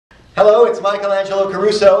Hello, it's Angelo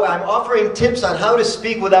Caruso. I'm offering tips on how to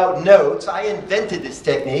speak without notes. I invented this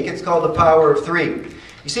technique. It's called the power of three.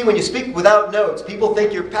 You see, when you speak without notes, people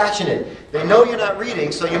think you're passionate. They know you're not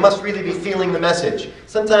reading, so you must really be feeling the message.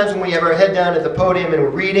 Sometimes when we have our head down at the podium and we're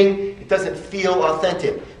reading, it doesn't feel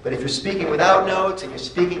authentic. But if you're speaking without notes and you're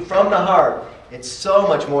speaking from the heart, it's so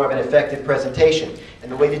much more of an effective presentation.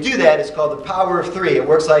 And the way to do that is called the power of three. It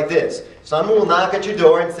works like this. Someone will knock at your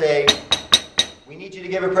door and say, "We need you to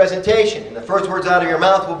give a presentation." And the first words out of your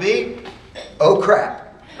mouth will be, "Oh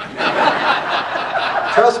crap."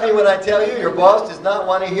 Trust me when I tell you, your boss does not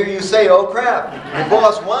want to hear you say, "Oh crap." Your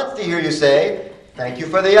boss wants to hear you say, "Thank you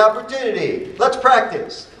for the opportunity. Let's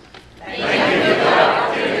practice." Thank you for the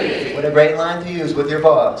opportunity. What a great line to use with your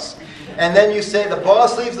boss. And then you say, the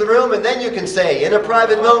boss leaves the room, and then you can say, in a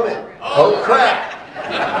private moment, "Oh crap."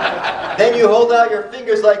 Then you hold out your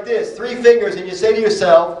fingers like this, 3 fingers, and you say to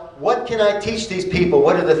yourself, what can I teach these people?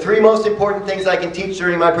 What are the 3 most important things I can teach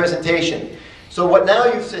during my presentation? So now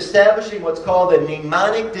you're establishing what's called a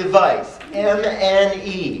mnemonic device,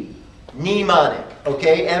 M-N-E, mnemonic,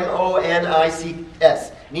 okay,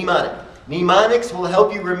 M-O-N-I-C-S, mnemonic. Mnemonics will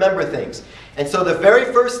help you remember things. And so the very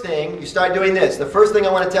first thing, you start doing this. The first thing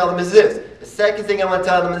I want to tell them is this. The second thing I want to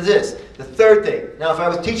tell them is this. The third thing. Now, if I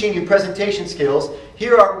was teaching you presentation skills,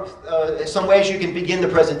 here are some ways you can begin the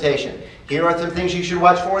presentation. Here are some things you should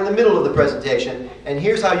watch for in the middle of the presentation. And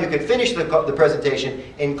here's how you could finish the presentation,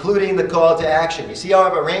 including the call to action. You see how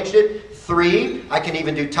I've arranged it? 3. I can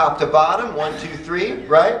even do top to bottom. 1, 2, 3,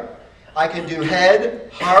 right? I can do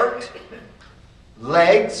head, heart,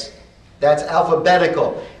 legs. That's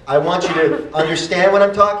alphabetical. I want you to understand what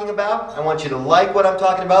I'm talking about. I want you to like what I'm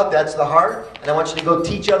talking about. That's the heart. And I want you to go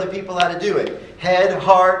teach other people how to do it. Head,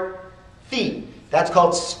 heart, feet. That's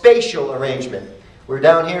called spatial arrangement. We're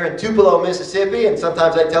down here in Tupelo, Mississippi, and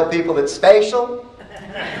sometimes I tell people it's spatial.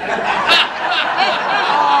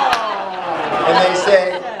 And they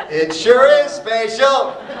say, "It sure is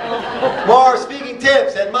spatial." More speaking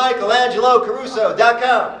tips at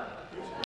michelangelocaruso.com.